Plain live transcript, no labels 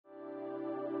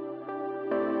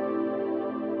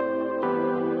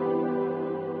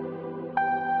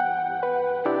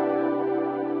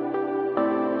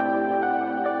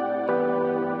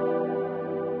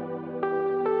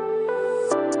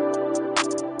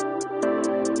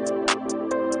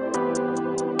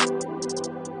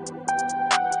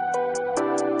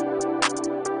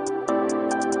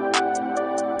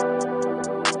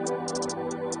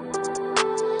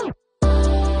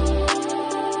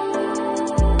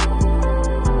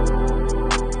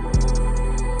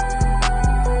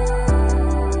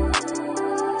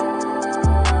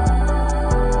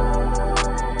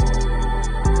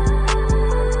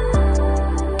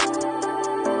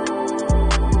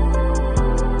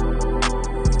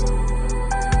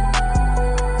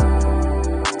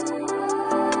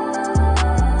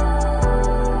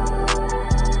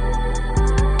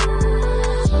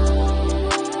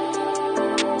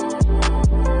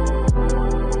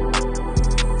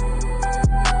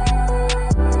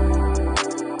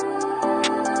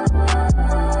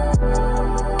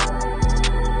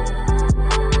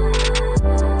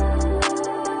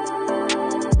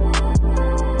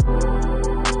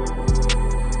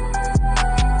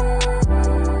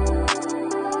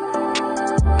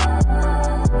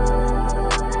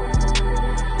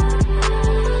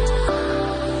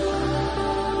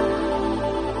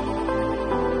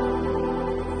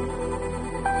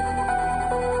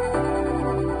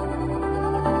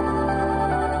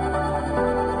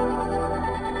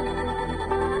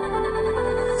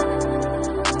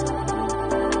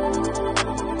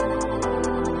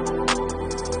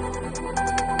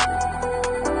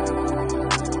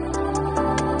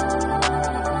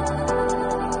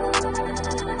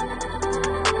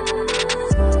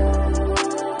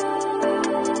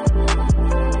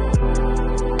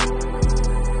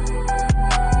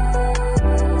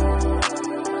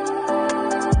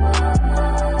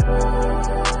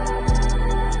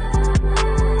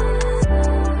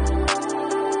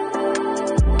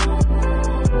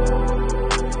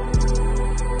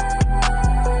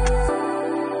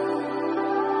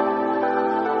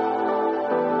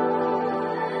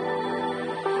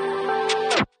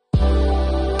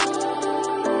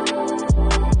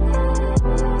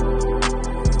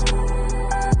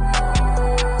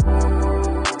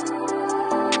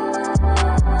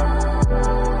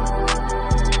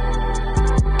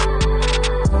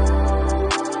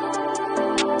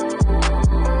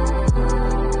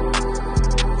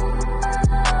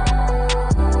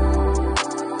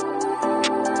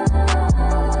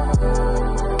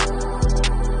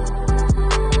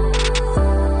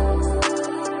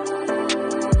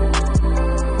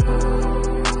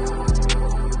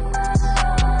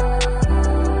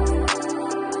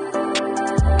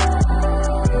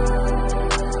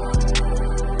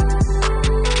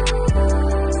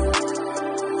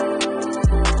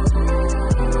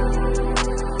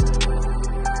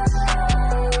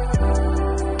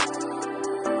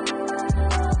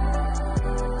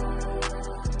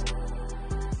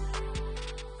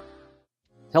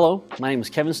My name is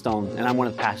Kevin Stone, and I'm one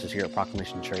of the pastors here at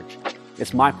Proclamation Church.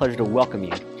 It's my pleasure to welcome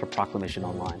you to Proclamation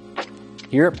Online.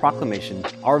 Here at Proclamation,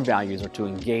 our values are to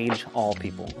engage all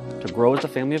people, to grow as the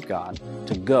family of God,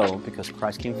 to go because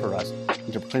Christ came for us,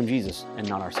 and to proclaim Jesus and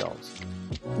not ourselves.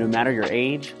 No matter your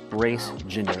age, race,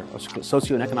 gender, or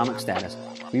socioeconomic status,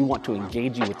 we want to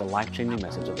engage you with the life-changing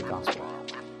message of the gospel.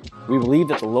 We believe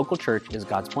that the local church is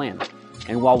God's plan,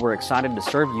 and while we're excited to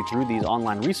serve you through these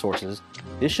online resources,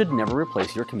 this should never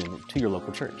replace your commitment to your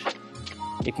local church.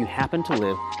 If you happen to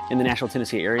live in the Nashville,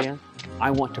 Tennessee area,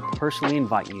 I want to personally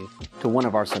invite you to one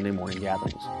of our Sunday morning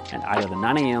gatherings at either the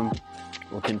 9 a.m.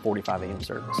 or 10:45 a.m.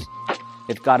 service.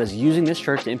 If God is using this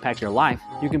church to impact your life,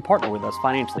 you can partner with us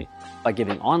financially by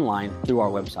giving online through our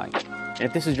website. And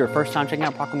if this is your first time checking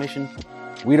out Proclamation,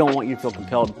 we don't want you to feel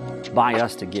compelled by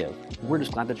us to give. We're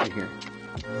just glad that you're here.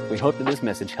 We hope that this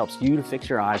message helps you to fix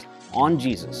your eyes on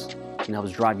Jesus and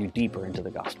helps drive you deeper into the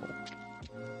gospel.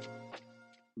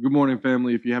 Good morning,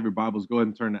 family. If you have your Bibles, go ahead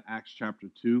and turn to Acts chapter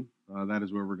 2. That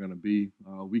is where we're going to be.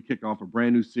 We kicked off a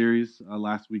brand new series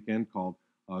last weekend called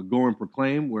Go and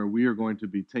Proclaim, where we are going to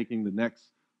be taking the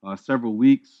next several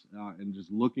weeks and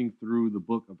just looking through the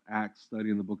book of Acts,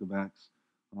 studying the book of Acts,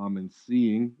 and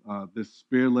seeing this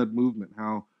Spirit-led movement,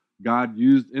 how God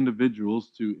used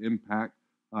individuals to impact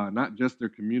not just their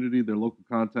community, their local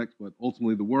context, but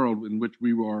ultimately the world in which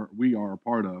we are a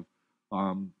part of.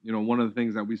 One of the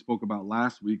things that we spoke about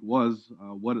last week was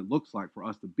what it looks like for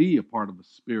us to be a part of a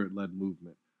Spirit-led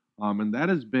movement. And that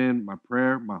has been my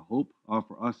prayer, my hope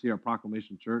for us here at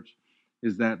Proclamation Church,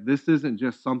 is that this isn't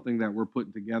just something that we're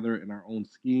putting together in our own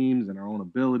schemes and our own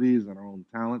abilities and our own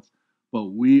talents, but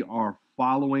we are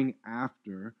following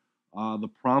after the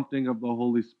prompting of the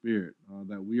Holy Spirit,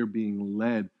 that we are being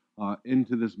led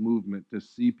into this movement to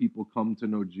see people come to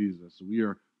know Jesus. We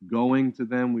are going to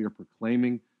them, we are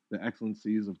proclaiming the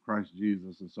excellencies of Christ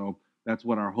Jesus. And so that's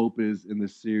what our hope is in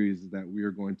this series, is that we are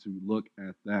going to look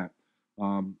at that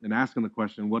and asking the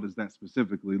question, what does that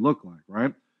specifically look like,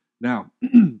 right? Now,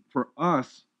 for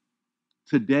us,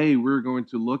 today we're going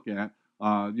to look at,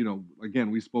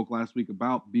 again, we spoke last week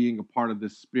about being a part of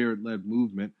this Spirit-led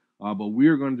movement, but we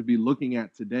are going to be looking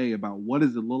at today about what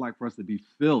does it look like for us to be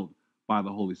filled by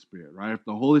the Holy Spirit, right? If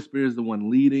the Holy Spirit is the one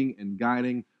leading and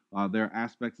guiding, there are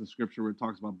aspects in Scripture where it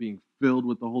talks about being filled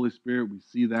with the Holy Spirit. We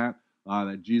see that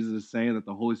Jesus is saying that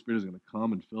the Holy Spirit is going to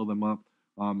come and fill them up.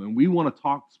 And we want to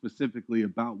talk specifically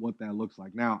about what that looks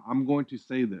like. Now, I'm going to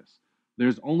say this.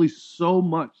 There's only so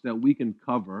much that we can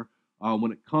cover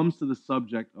when it comes to the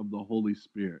subject of the Holy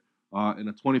Spirit in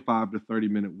a 25 to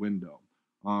 30-minute window.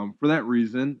 For that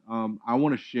reason, I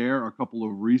want to share a couple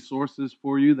of resources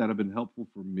for you that have been helpful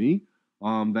for me.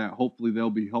 That hopefully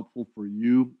they'll be helpful for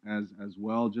you as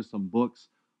well. Just some books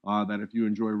that if you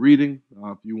enjoy reading,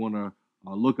 if you want to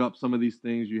look up some of these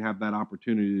things, you have that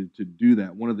opportunity to do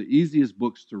that. One of the easiest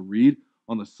books to read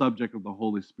on the subject of the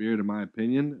Holy Spirit, in my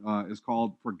opinion, is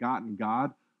called Forgotten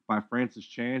God by Francis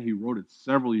Chan. He wrote it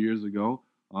several years ago,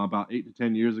 about 8 to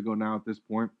 10 years ago now at this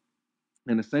point.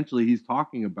 And essentially he's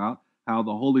talking about how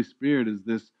the Holy Spirit is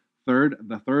the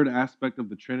third aspect of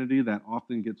the Trinity that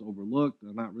often gets overlooked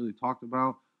and not really talked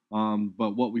about.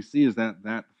 But what we see is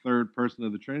that third person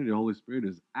of the Trinity, the Holy Spirit,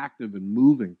 is active and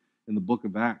moving in the book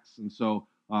of Acts. And so,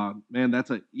 that's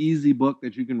an easy book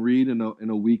that you can read in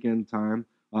a weekend time.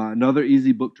 Another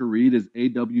easy book to read is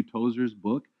A.W. Tozer's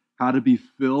book, How to Be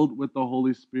Filled with the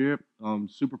Holy Spirit.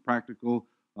 Super practical,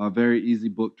 very easy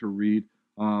book to read.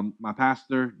 My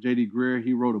pastor, J.D. Greer,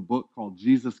 he wrote a book called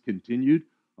Jesus Continued.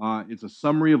 It's a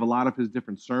summary of a lot of his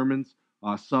different sermons,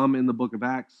 some in the book of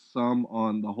Acts, some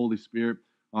on the Holy Spirit.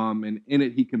 And in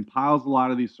it, he compiles a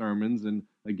lot of these sermons. And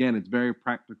again, it's very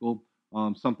practical,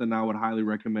 something I would highly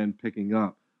recommend picking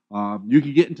up. You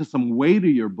can get into some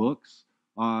weightier books,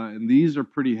 and these are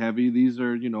pretty heavy. These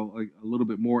are, a little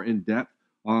bit more in depth.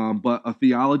 But A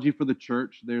Theology for the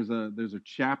Church, there's a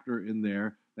chapter in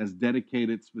there that's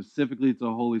dedicated specifically to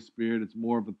the Holy Spirit. It's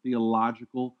more of a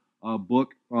theological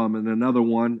book, and another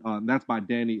one that's by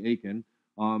Danny Akin,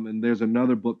 and there's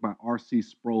another book by R.C.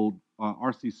 Sproul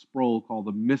called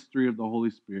The Mystery of the Holy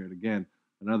Spirit. Again,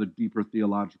 another deeper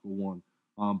theological one.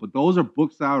 But those are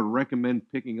books that I would recommend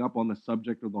picking up on the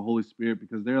subject of the Holy Spirit,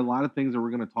 because there are a lot of things that we're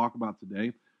going to talk about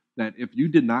today that if you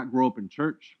did not grow up in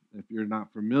church, if you're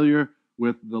not familiar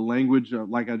with the language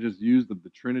like I just used of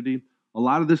the Trinity, a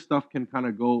lot of this stuff can kind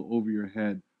of go over your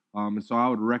head. And so I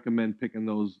would recommend picking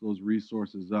those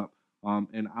resources up.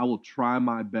 And I will try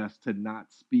my best to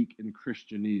not speak in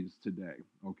Christianese today,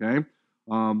 okay?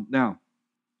 Now,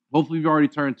 hopefully you've already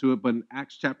turned to it, but in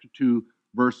Acts chapter 2,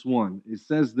 verse 1, it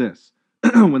says this: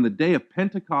 When the day of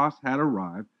Pentecost had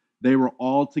arrived, they were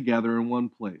all together in one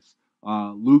place.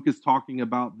 Luke is talking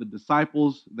about the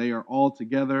disciples. They are all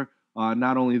together,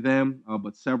 not only them,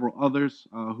 but several others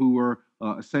who were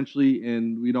essentially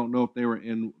in, we don't know if they were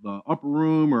in the upper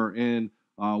room or in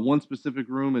one specific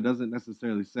room. It doesn't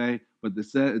necessarily say, but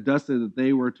it does say that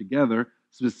they were together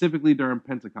specifically during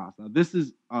Pentecost. Now, this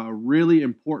is really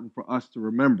important for us to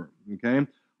remember, okay?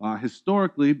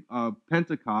 Historically,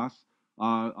 Pentecost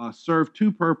served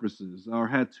two purposes or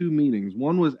had two meanings.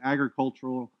 One was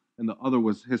agricultural and the other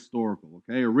was historical,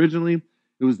 okay? Originally,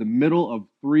 it was the middle of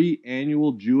three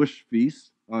annual Jewish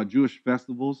feasts, Jewish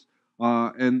festivals,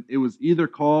 and it was either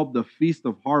called the Feast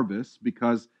of Harvest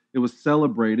because it was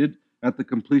celebrated at the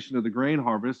completion of the grain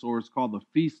harvest, or it's called the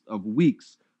Feast of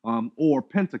Weeks, or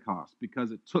Pentecost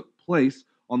because it took place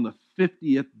on the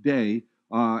 50th day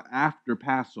after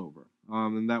Passover.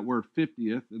 And that word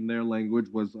 50th in their language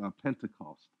was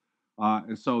Pentecost.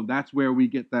 And so that's where we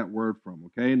get that word from,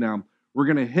 okay? Now, we're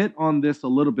going to hit on this a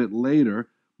little bit later,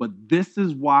 but this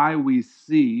is why we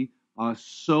see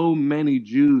so many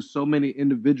Jews, so many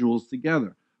individuals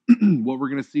together. What we're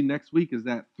going to see next week is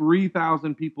that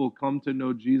 3,000 people come to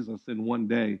know Jesus in one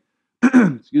day,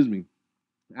 excuse me,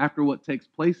 after what takes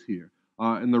place here.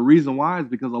 And the reason why is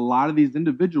because a lot of these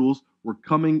individuals were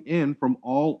coming in from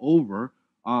all over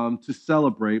to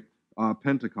celebrate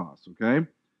Pentecost, okay?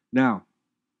 Now,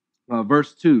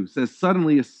 verse 2 says,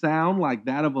 "Suddenly a sound like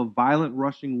that of a violent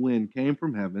rushing wind came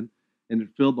from heaven, and it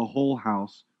filled the whole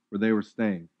house where they were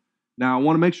staying." Now, I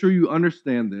want to make sure you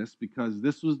understand this because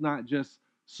this was not just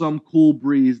some cool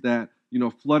breeze that,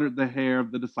 fluttered the hair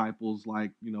of the disciples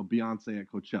like, Beyonce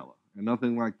at Coachella, and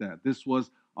nothing like that. This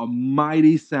was a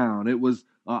mighty sound. It was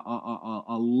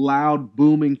a loud,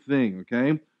 booming thing,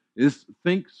 okay?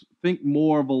 Think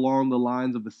more of along the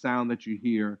lines of the sound that you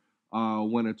hear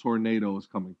when a tornado is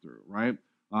coming through, right?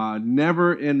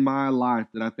 Never in my life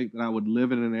did I think that I would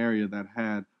live in an area that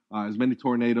had as many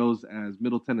tornadoes as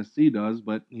Middle Tennessee does,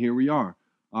 but here we are.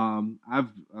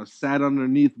 I've sat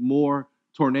underneath more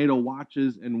tornado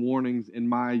watches and warnings in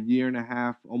my year and a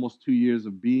half, almost 2 years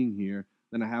of being here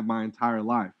than I have my entire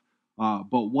life.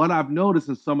 But what I've noticed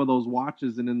in some of those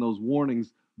watches and in those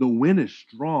warnings, the wind is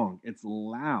strong. It's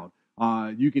loud.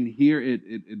 You can hear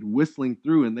it whistling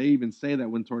through, and they even say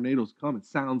that when tornadoes come, it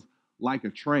sounds like a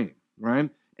train, right?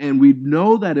 And we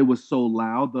know that it was so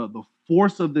loud. The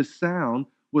force of this sound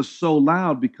was so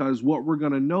loud because what we're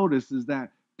going to notice is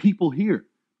that people hear it.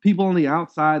 People on the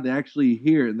outside, they actually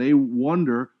hear it, and they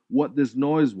wonder what this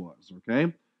noise was,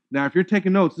 okay? Now, if you're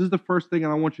taking notes, this is the first thing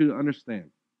I want you to understand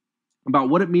about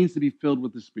what it means to be filled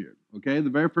with the Spirit, okay?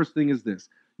 The very first thing is this.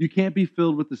 You can't be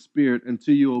filled with the Spirit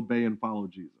until you obey and follow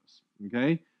Jesus,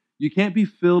 okay? You can't be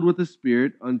filled with the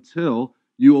Spirit until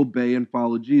you obey and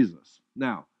follow Jesus.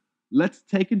 Now, let's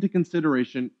take into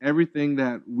consideration everything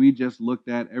that we just looked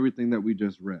at, everything that we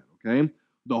just read, okay?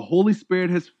 The Holy Spirit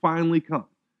has finally come.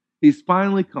 He's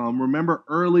finally come. Remember,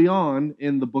 early on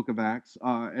in the book of Acts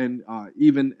and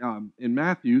even in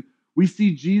Matthew, we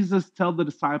see Jesus tell the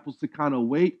disciples to kind of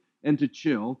wait and to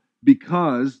chill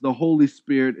because the Holy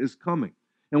Spirit is coming.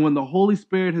 And when the Holy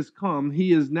Spirit has come,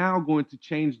 he is now going to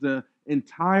change the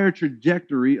entire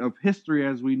trajectory of history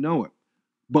as we know it.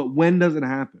 But when does it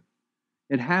happen?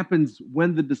 It happens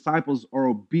when the disciples are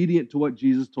obedient to what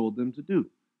Jesus told them to do.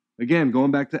 Again, going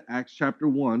back to Acts chapter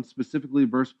 1, specifically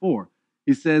verse 4,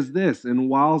 he says this, "And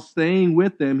while staying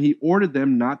with them, he ordered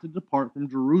them not to depart from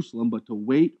Jerusalem, but to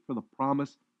wait for the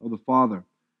promise of the Father,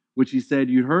 which he said,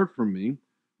 'You heard from me.'"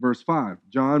 Verse 5,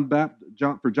 John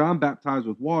baptized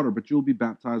with water, but you will be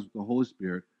baptized with the Holy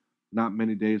Spirit not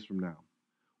many days from now.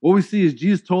 What we see is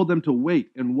Jesus told them to wait,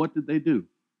 and what did they do?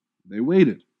 They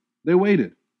waited. They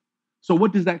waited. So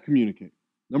what does that communicate?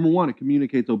 Number one, it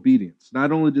communicates obedience.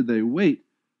 Not only did they wait,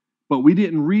 but we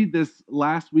didn't read this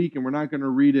last week, and we're not going to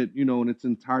read it, in its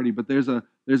entirety. But there's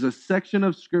a section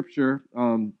of scripture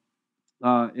in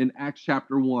Acts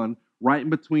chapter 1, right in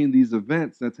between these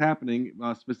events that's happening,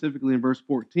 specifically in verse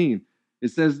 14. It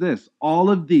says this: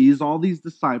 all these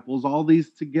disciples, all these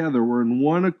together were in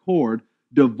one accord,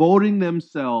 devoting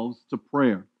themselves to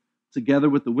prayer, together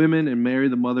with the women and Mary,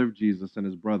 the mother of Jesus, and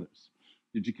his brothers.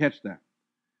 Did you catch that?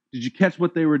 Did you catch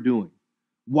what they were doing?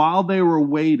 While they were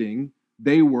waiting,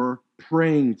 they were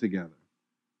praying together.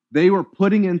 They were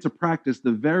putting into practice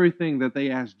the very thing that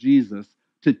they asked Jesus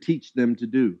to teach them to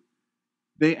do.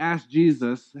 They asked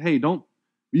Jesus, "Hey,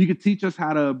 you could teach us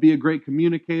how to be a great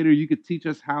communicator. You could teach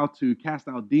us how to cast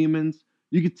out demons.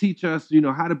 You could teach us,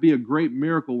 how to be a great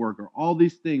miracle worker." All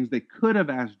these things they could have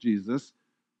asked Jesus,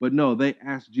 but no, they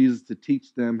asked Jesus to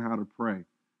teach them how to pray.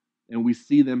 And we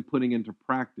see them putting into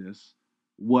practice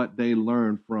what they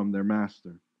learned from their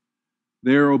master.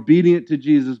 They were obedient to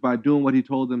Jesus by doing what he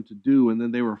told them to do, and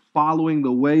then they were following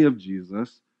the way of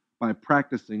Jesus by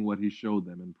practicing what he showed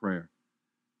them in prayer.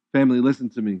 Family, listen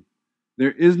to me.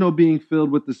 There is no being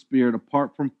filled with the Spirit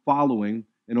apart from following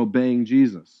and obeying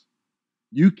Jesus.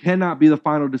 You cannot be the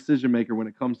final decision maker when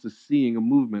it comes to seeing a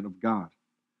movement of God.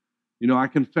 You know, I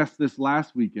confessed this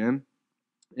last weekend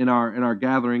in our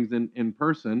gatherings in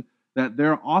person, that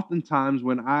there are often times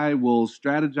when I will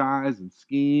strategize and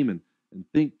scheme and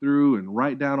think through and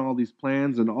write down all these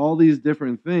plans and all these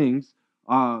different things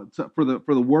for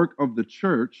the work of the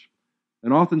church.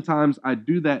 And oftentimes I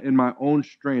do that in my own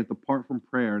strength apart from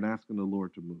prayer and asking the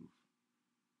Lord to move.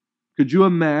 Could you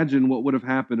imagine what would have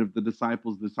happened if the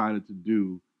disciples decided to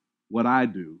do what I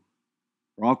do,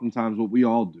 or oftentimes what we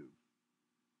all do?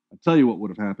 I'll tell you what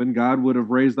would have happened. God would have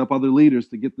raised up other leaders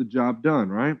to get the job done,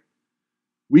 right?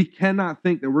 We cannot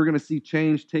think that we're going to see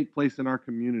change take place in our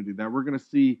community, that we're going to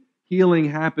see healing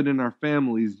happen in our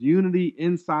families, unity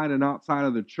inside and outside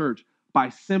of the church by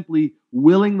simply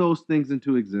willing those things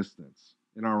into existence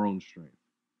in our own strength.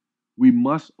 We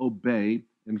must obey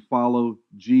and follow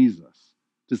Jesus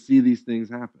to see these things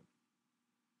happen.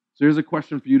 So here's a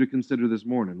question for you to consider this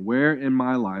morning. Where in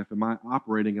my life am I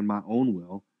operating in my own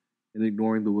will and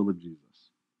ignoring the will of Jesus?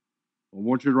 I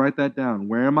want you to write that down.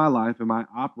 Where in my life am I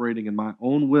operating in my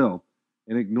own will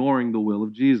and ignoring the will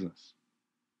of Jesus?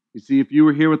 You see, if you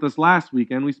were here with us last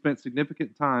weekend, we spent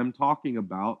significant time talking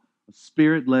about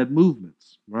Spirit-led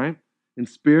movements, right? And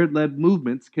Spirit-led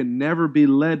movements can never be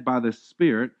led by the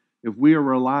Spirit if we are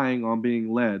relying on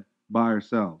being led by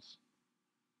ourselves.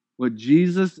 What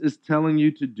Jesus is telling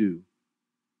you to do,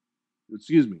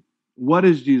 what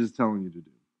is Jesus telling you to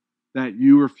do that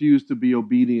you refuse to be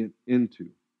obedient into?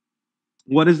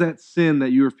 What is that sin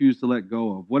that you refuse to let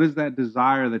go of? What is that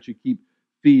desire that you keep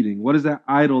feeding? What is that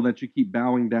idol that you keep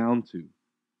bowing down to?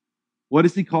 What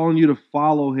is he calling you to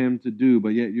follow him to do, but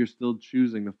yet you're still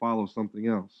choosing to follow something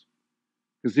else?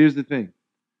 Because here's the thing.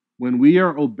 When we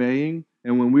are obeying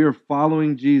and when we are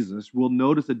following Jesus, we'll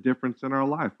notice a difference in our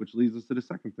life, which leads us to the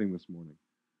second thing this morning.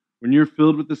 When you're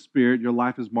filled with the Spirit, your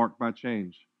life is marked by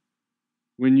change.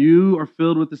 When you are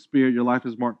filled with the Spirit, your life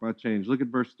is marked by change. Look at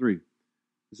verse 3.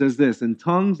 It says this, "And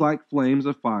tongues like flames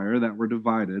of fire that were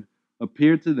divided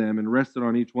appeared to them and rested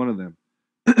on each one of them.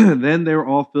 Then they were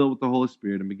all filled with the Holy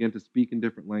Spirit and began to speak in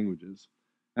different languages,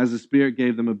 as the Spirit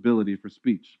gave them ability for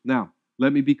speech." Now,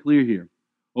 let me be clear here.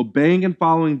 Obeying and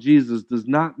following Jesus does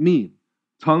not mean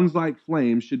tongues like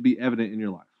flames should be evident in your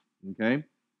life, okay?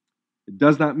 It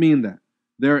does not mean that.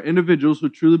 There are individuals who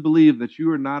truly believe that you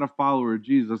are not a follower of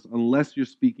Jesus unless you're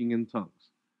speaking in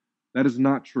tongues. That is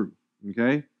not true,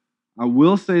 okay? I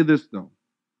will say this, though.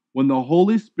 When the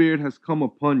Holy Spirit has come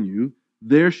upon you,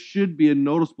 there should be a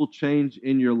noticeable change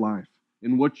in your life,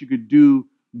 in what you could do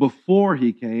before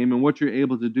he came and what you're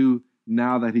able to do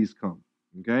now that he's come,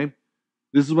 okay?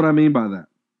 This is what I mean by that.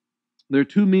 There are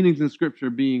two meanings in Scripture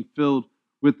being filled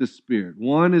with the Spirit.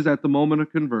 One is at the moment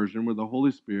of conversion where the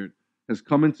Holy Spirit has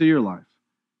come into your life.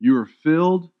 You are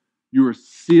filled, you are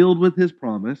sealed with his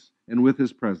promise and with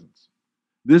his presence.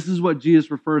 This is what Jesus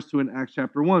refers to in Acts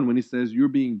chapter 1 when he says you're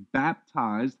being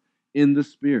baptized in the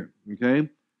Spirit, okay?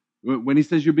 When he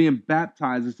says you're being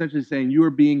baptized, essentially saying you are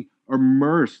being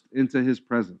immersed into his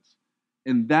presence.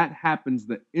 And that happens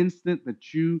the instant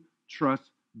that you trust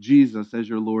Jesus as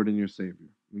your Lord and your Savior,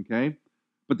 okay?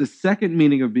 But the second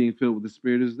meaning of being filled with the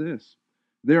Spirit is this.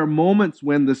 There are moments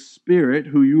when the Spirit,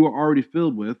 who you are already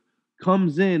filled with,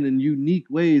 comes in unique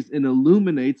ways and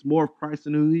illuminates more of Christ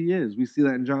and who he is. We see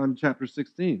that in John chapter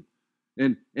 16.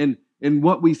 And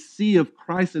what we see of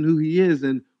Christ and who he is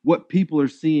and what people are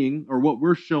seeing or what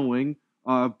we're showing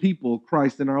people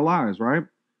Christ in our lives, right?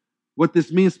 What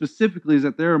this means specifically is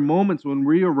that there are moments when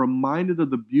we are reminded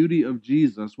of the beauty of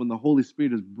Jesus when the Holy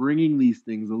Spirit is bringing these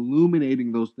things,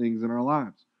 illuminating those things in our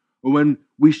lives. Or when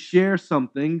we share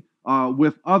something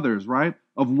with others, right,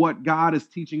 of what God is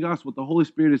teaching us, what the Holy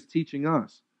Spirit is teaching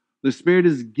us. The Spirit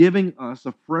is giving us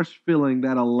a fresh filling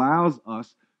that allows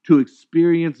us to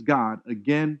experience God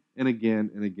again and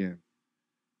again and again.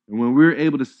 And when we're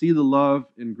able to see the love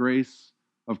and grace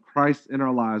of Christ in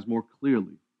our lives more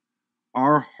clearly,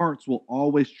 our hearts will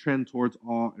always trend towards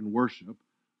awe and worship,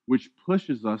 which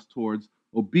pushes us towards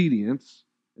obedience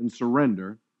and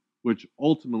surrender, which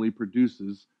ultimately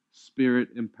produces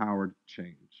Spirit-empowered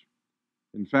change.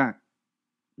 In fact,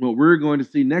 what we're going to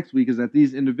see next week is that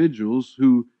these individuals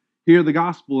who hear the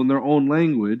gospel in their own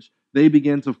language, they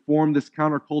begin to form this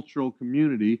countercultural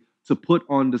community to put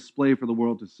on display for the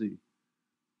world to see.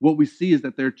 What we see is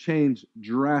that they're changed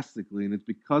drastically, and it's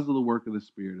because of the work of the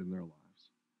Spirit in their lives.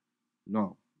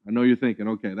 No, I know you're thinking,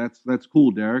 okay, that's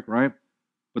cool, Derrick, right?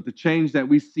 But the change that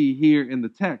we see here in the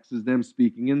text is them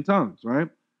speaking in tongues, right?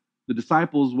 The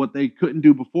disciples, what they couldn't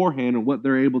do beforehand and what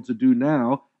they're able to do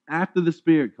now after the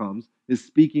Spirit comes is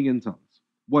speaking in tongues.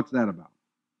 What's that about?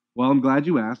 Well, I'm glad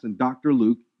you asked, and Dr.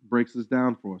 Luke breaks this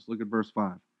down for us. Look at verse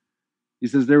 5. He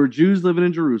says, "There were Jews living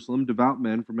in Jerusalem, devout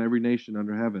men from every nation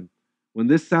under heaven. When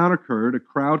this sound occurred, a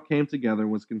crowd came together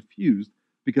and was confused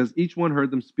because each one heard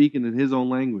them speaking in his own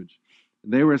language.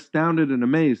 And they were astounded and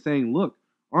amazed, saying, 'Look,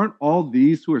 aren't all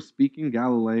these who are speaking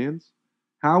Galileans?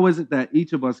 How is it that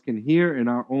each of us can hear in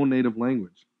our own native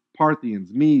language?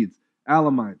 Parthians, Medes,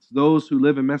 Elamites, those who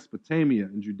live in Mesopotamia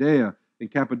and Judea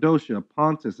and Cappadocia,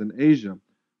 Pontus and Asia,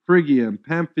 Phrygia and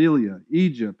Pamphylia,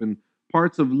 Egypt and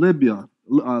parts of Libya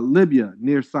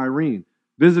near Cyrene,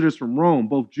 visitors from Rome,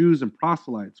 both Jews and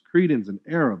proselytes, Cretans and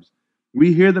Arabs.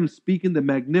 We hear them speaking the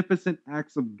magnificent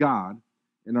acts of God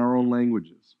in our own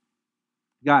languages.'"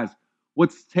 Guys,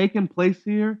 what's taken place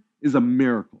here is a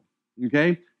miracle,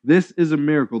 okay? This is a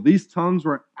miracle. These tongues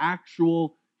were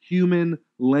actual human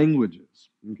languages,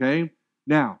 okay?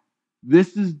 Now,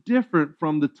 this is different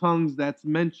from the tongues that's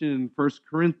mentioned in 1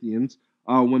 Corinthians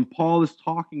when Paul is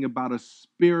talking about a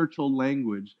spiritual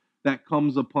language that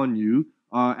comes upon you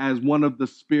as one of the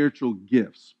spiritual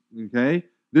gifts, okay?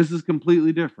 This is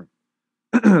completely different.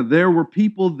 There were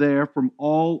people there from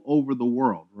all over the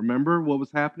world. Remember what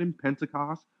was happening?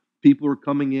 Pentecost. People were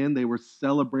coming in. They were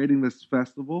celebrating this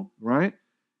festival, right?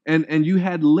 And you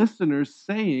had listeners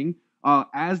saying,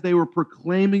 as they were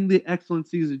proclaiming the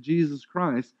excellencies of Jesus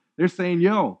Christ, they're saying,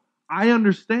 "Yo, I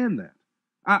understand that.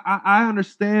 I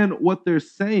understand what they're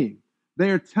saying. They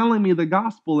are telling me the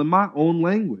gospel in my own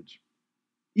language,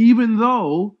 even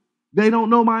though they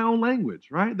don't know my own language,"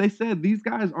 right? They said, "These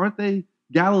guys, aren't they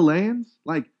Galileans?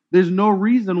 Like, there's no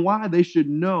reason why they should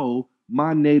know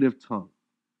my native tongue."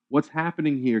 What's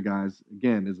happening here, guys,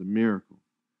 again, is a miracle.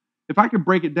 If I could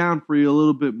break it down for you a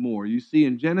little bit more, you see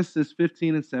in Genesis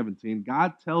 15 and 17,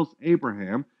 God tells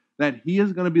Abraham that he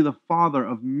is going to be the father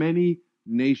of many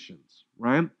nations,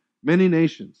 right? Many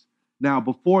nations. Now,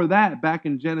 before that, back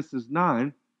in Genesis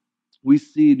 9, we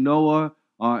see Noah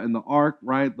and the ark,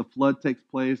 right? The flood takes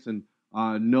place, and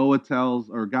God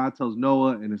tells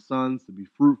Noah and his sons to be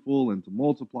fruitful and to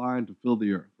multiply and to fill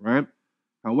the earth, right?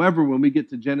 However, when we get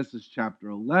to Genesis chapter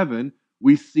 11,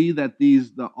 we see that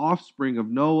the offspring of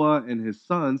Noah and his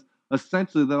sons,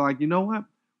 essentially they're like, "You know what?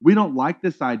 We don't like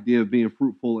this idea of being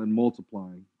fruitful and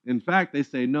multiplying." In fact, they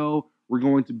say, "No, we're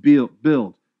going to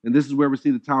build." And this is where we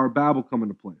see the Tower of Babel come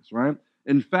into place, right?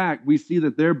 In fact, we see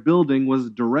that their building was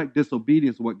direct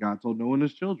disobedience to what God told Noah and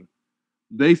his children.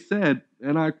 They said,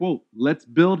 and I quote, "Let's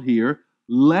build here,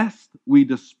 lest we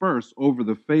disperse over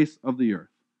the face of the earth,"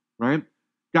 right?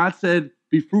 God said,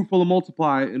 "Be fruitful and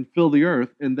multiply and fill the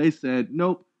earth." And they said,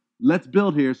 "Nope, let's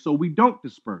build here so we don't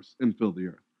disperse and fill the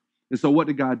earth." And so what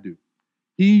did God do?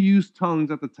 He used tongues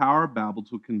at the Tower of Babel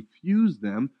to confuse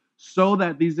them so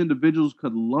that these individuals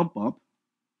could lump up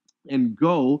and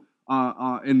go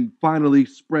and finally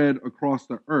spread across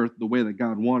the earth the way that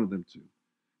God wanted them to.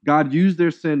 God used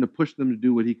their sin to push them to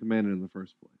do what he commanded in the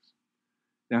first place.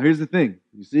 Now, here's the thing.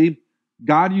 You see,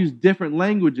 God used different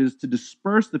languages to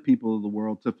disperse the people of the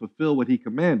world to fulfill what he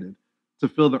commanded, to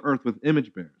fill the earth with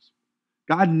image bearers.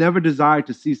 God never desired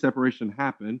to see separation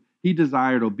happen. He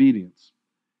desired obedience.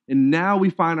 And now we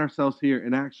find ourselves here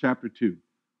in Acts chapter 2.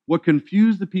 What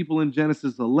confused the people in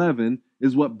Genesis 11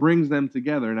 is what brings them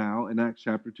together now in Acts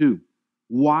chapter 2.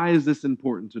 Why is this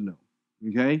important to know?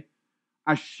 Okay?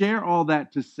 I share all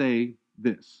that to say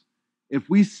this. If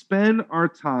we spend our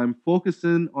time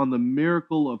focusing on the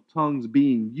miracle of tongues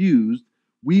being used,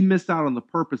 we miss out on the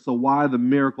purpose of why the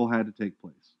miracle had to take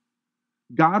place.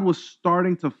 God was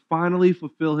starting to finally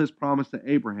fulfill his promise to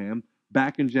Abraham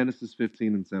back in Genesis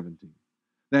 15 and 17.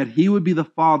 That he would be the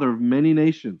father of many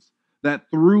nations, that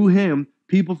through him,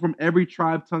 people from every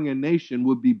tribe, tongue, and nation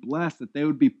would be blessed, that they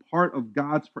would be part of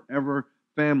God's forever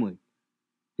family.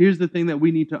 Here's the thing that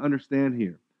we need to understand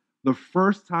here. The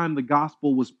first time the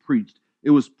gospel was preached, it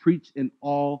was preached in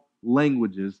all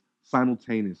languages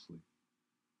simultaneously.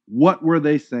 What were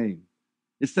they saying?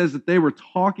 It says that they were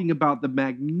talking about the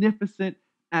magnificent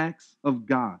acts of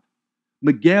God.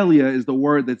 Megalia is the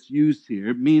word that's used here.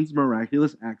 It means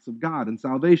miraculous acts of God and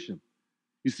salvation.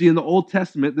 You see, in the Old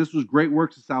Testament, this was great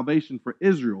works of salvation for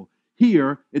Israel.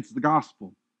 Here, it's the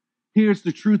gospel. Here, it's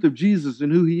the truth of Jesus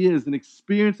and who he is, an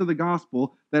experience of the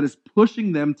gospel that is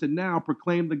pushing them to now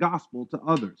proclaim the gospel to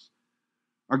others.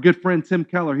 Our good friend Tim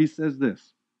Keller, he says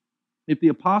this: if the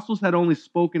apostles had only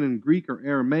spoken in Greek or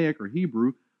Aramaic or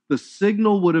Hebrew, the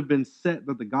signal would have been set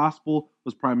that the gospel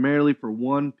was primarily for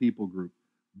one people group.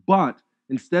 But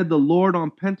instead, the Lord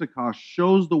on Pentecost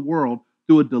shows the world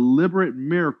through a deliberate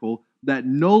miracle that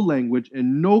no language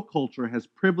and no culture has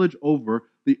privilege over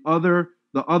the other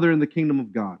in the kingdom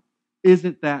of God.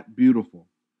 Isn't that beautiful?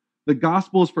 The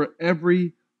gospel is for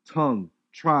every tongue,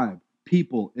 tribe,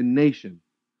 people, and nation.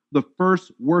 The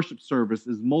first worship service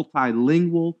is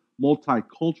multilingual,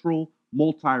 multicultural,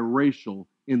 multiracial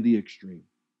in the extreme.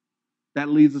 That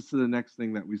leads us to the next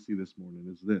thing that we see this morning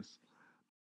is this.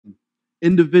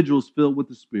 Individuals filled with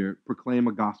the Spirit proclaim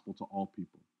a gospel to all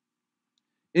people.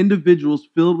 Individuals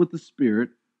filled with the Spirit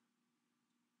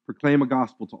proclaim a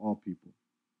gospel to all people.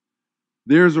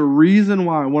 There's a reason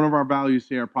why one of our values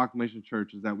here at Proclamation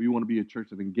Church is that we want to be a church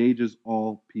that engages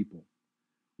all people.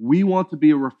 We want to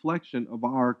be a reflection of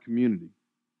our community.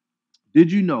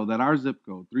 Did you know that our zip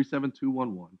code,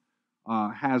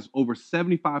 37211, has over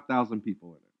 75,000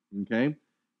 people in it, okay?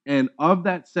 And of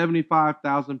that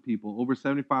 75,000 people, over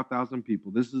 75,000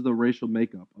 people, this is the racial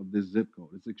makeup of this zip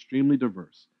code. It's extremely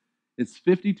diverse. It's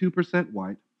 52%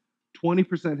 white,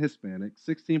 20% Hispanic,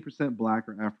 16% Black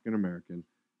or African American,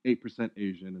 8%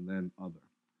 Asian, and then other.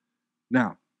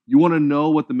 Now, you want to know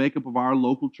what the makeup of our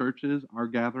local church is, our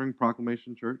gathering,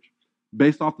 Proclamation Church?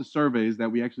 Based off the surveys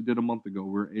that we actually did a month ago,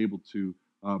 we're able to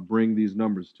bring these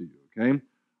numbers to you, okay?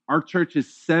 Our church is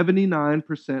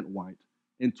 79% white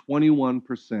and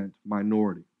 21%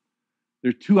 minority. There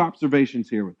are two observations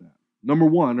here with that. Number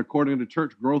one, according to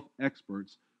church growth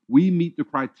experts, we meet the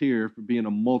criteria for being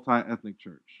a multi-ethnic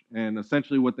church. And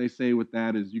essentially what they say with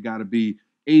that is you got to be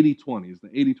 80-20, is the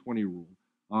 80-20 rule.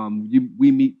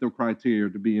 We meet the criteria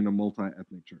to be in a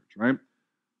multi-ethnic church, right?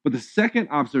 But the second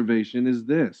observation is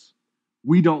this.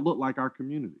 We don't look like our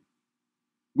community.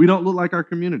 We don't look like our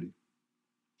community.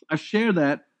 I share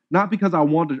that not because I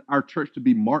wanted our church to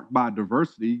be marked by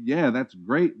diversity. Yeah, that's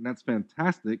great and that's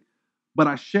fantastic. But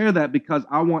I share that because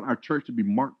I want our church to be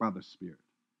marked by the Spirit.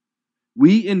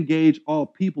 We engage all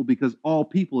people because all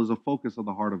people is a focus of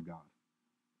the heart of God.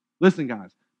 Listen,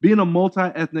 guys, being a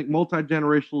multi-ethnic,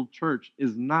 multi-generational church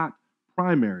is not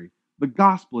primary. The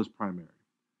gospel is primary.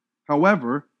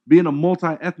 However, being a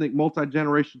multi-ethnic,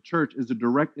 multi-generational church is a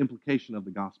direct implication of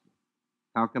the gospel.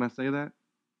 How can I say that?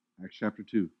 Acts chapter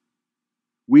 2.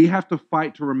 We have to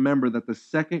fight to remember that the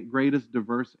second greatest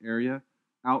diverse area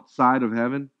outside of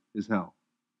heaven is hell.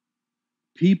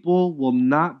 People will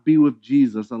not be with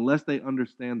Jesus unless they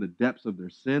understand the depths of their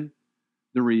sin,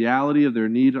 the reality of their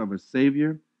need of a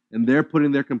Savior, and they're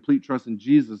putting their complete trust in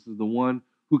Jesus as the one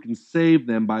who can save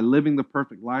them by living the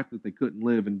perfect life that they couldn't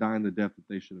live and dying the death that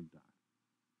they should have died.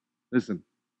 Listen,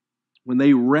 when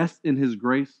they rest in His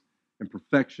grace and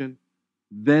perfection,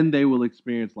 then they will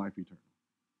experience life eternal.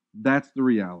 That's the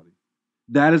reality.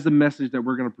 That is the message that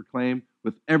we're going to proclaim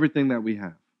with everything that we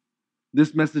have.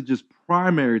 This message is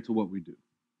primary to what we do.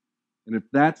 And if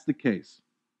that's the case,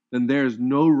 then there is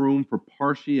no room for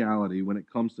partiality when it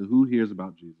comes to who hears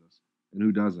about Jesus and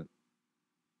who doesn't.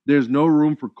 There's no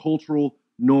room for cultural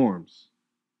norms.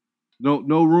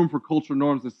 No room for cultural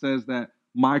norms that says that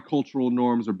my cultural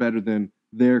norms are better than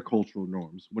their cultural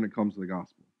norms when it comes to the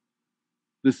gospel.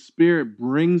 The Spirit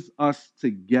brings us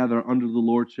together under the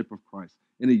lordship of Christ,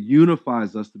 and it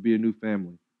unifies us to be a new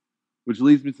family, which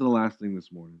leads me to the last thing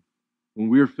this morning. When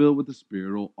we are filled with the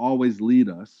Spirit, it will always lead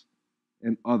us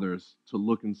and others to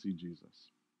look and see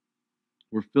Jesus.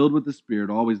 We're filled with the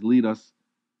Spirit, always lead us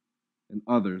and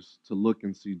others to look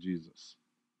and see Jesus.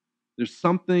 There's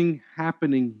something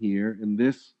happening here in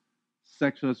this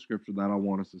section of Scripture that I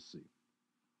want us to see.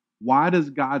 Why does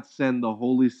God send the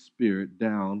Holy Spirit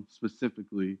down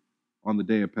specifically on the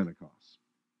day of Pentecost?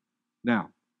 Now,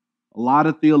 a lot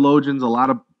of theologians, a lot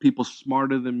of people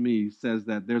smarter than me says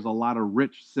that there's a lot of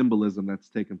rich symbolism that's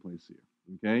taken place here,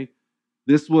 okay?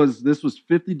 This was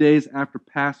 50 days after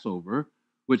Passover,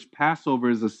 which Passover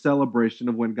is a celebration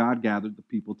of when God gathered the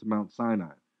people to Mount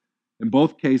Sinai. In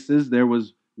both cases, there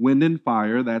was wind and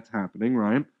fire that's happening,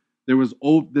 right? There was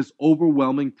this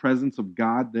overwhelming presence of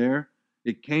God there.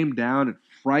 It came down, it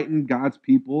frightened God's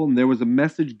people, and there was a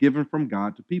message given from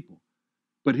God to people.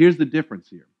 But here's the difference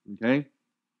here, okay?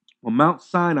 On Mount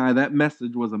Sinai, that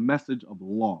message was a message of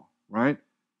law, right?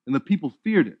 And the people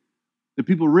feared it. The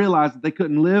people realized that they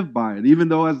couldn't live by it, even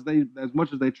though as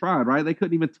much as they tried, right? They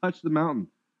couldn't even touch the mountain.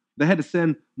 They had to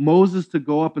send Moses to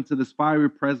go up into this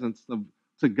fiery presence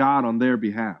to God on their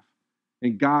behalf.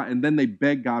 And then they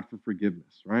begged God for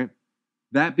forgiveness, right?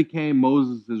 That became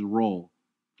Moses' role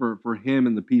for him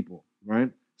and the people, right?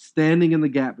 Standing in the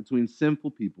gap between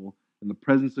sinful people and the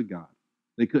presence of God.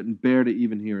 They couldn't bear to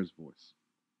even hear His voice.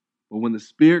 But when the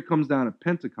Spirit comes down at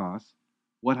Pentecost,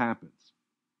 what happens?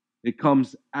 It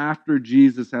comes after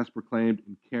Jesus has proclaimed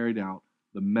and carried out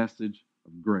the message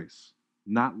of grace.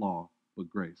 Not law, but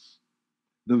grace.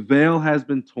 The veil has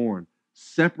been torn,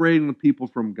 separating the people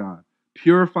from God.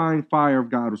 Purifying fire of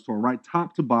God was torn, right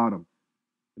top to bottom.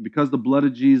 And because the blood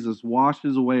of Jesus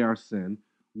washes away our sin,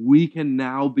 we can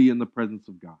now be in the presence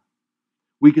of God.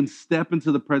 We can step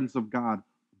into the presence of God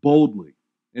boldly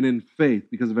and in faith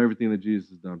because of everything that Jesus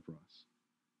has done for us.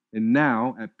 And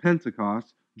now, at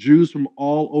Pentecost, Jews from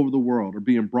all over the world are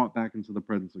being brought back into the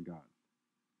presence of God.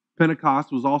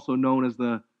 Pentecost was also known as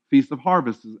the Feast of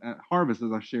Harvest,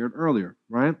 as I shared earlier,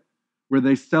 right? Where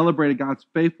they celebrated God's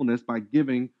faithfulness by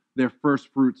giving their first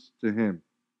fruits to Him.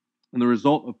 And the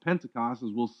result of Pentecost,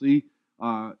 as we'll see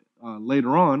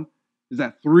later on, is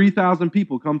that 3,000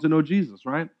 people come to know Jesus,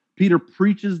 right? Peter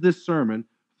preaches this sermon.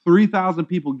 3,000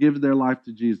 people give their life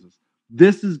to Jesus.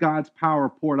 This is God's power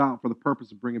poured out for the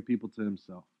purpose of bringing people to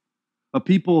Himself. A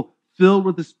people filled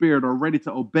with the Spirit are ready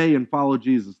to obey and follow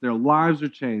Jesus. Their lives are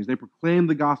changed. They proclaim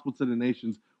the gospel to the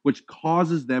nations, which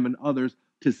causes them and others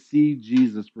to see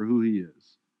Jesus for who He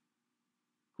is.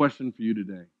 Question for you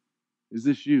today. Is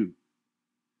this you?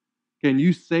 Can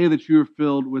you say that you are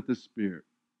filled with the Spirit?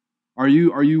 Are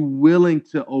you willing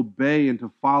to obey and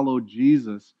to follow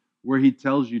Jesus where He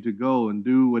tells you to go and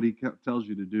do what He tells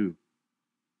you to do?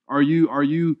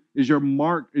 Is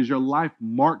your life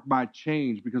marked by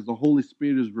change because the Holy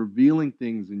Spirit is revealing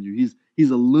things in you?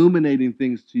 He's illuminating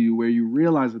things to you where you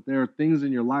realize that there are things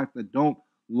in your life that don't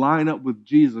line up with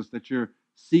Jesus that you're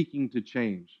seeking to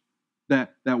change.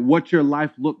 That what your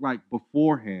life looked like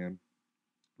beforehand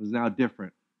is now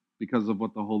different because of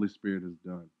what the Holy Spirit has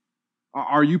done.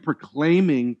 Are you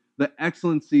proclaiming the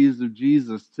excellencies of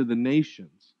Jesus to the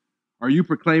nations? Are you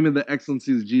proclaiming the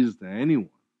excellencies of Jesus to anyone?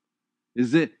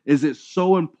 Is it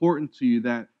so important to you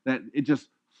that it just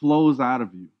flows out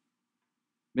of you?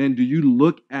 Man, do you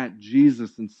look at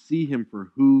Jesus and see Him for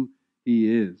who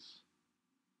He is?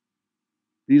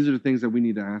 These are the things that we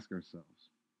need to ask ourselves.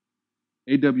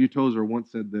 A.W. Tozer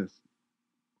once said this: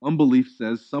 unbelief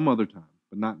says some other time,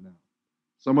 but not now.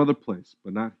 Some other place,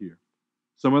 but not here.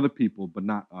 Some other people, but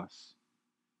not us.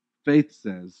 Faith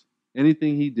says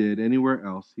anything He did anywhere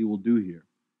else, He will do here.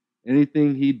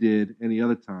 Anything He did any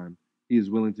other time, He is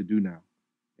willing to do now.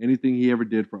 Anything He ever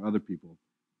did for other people,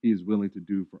 He is willing to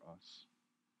do for us.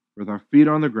 With our feet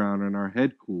on the ground and our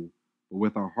head cool, but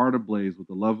with our heart ablaze with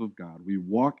the love of God, we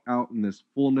walk out in this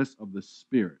fullness of the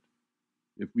Spirit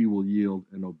if we will yield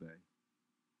and obey.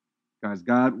 Guys,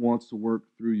 God wants to work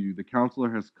through you. The counselor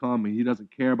has come, and He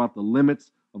doesn't care about the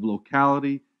limits of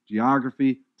locality,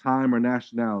 geography, time, or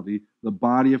nationality. The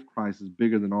body of Christ is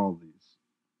bigger than all of these.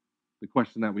 The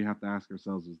question that we have to ask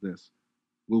ourselves is this: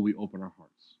 will we open our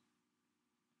hearts?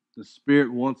 The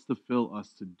Spirit wants to fill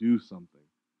us to do something,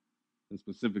 and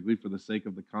specifically for the sake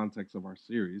of the context of our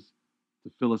series,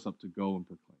 to fill us up to go and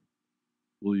proclaim.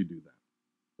 Will you do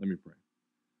that? Let me pray.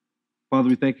 Father,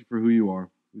 we thank You for who You are.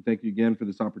 We thank You again for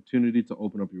this opportunity to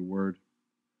open up Your word.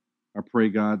 I pray,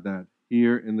 God, that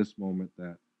here in this moment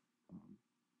that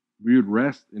we would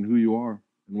rest in who You are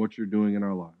and what You're doing in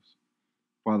our lives.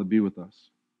 Father, be with us.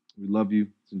 We love You.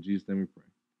 It's in Jesus' name we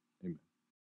pray.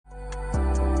 Amen.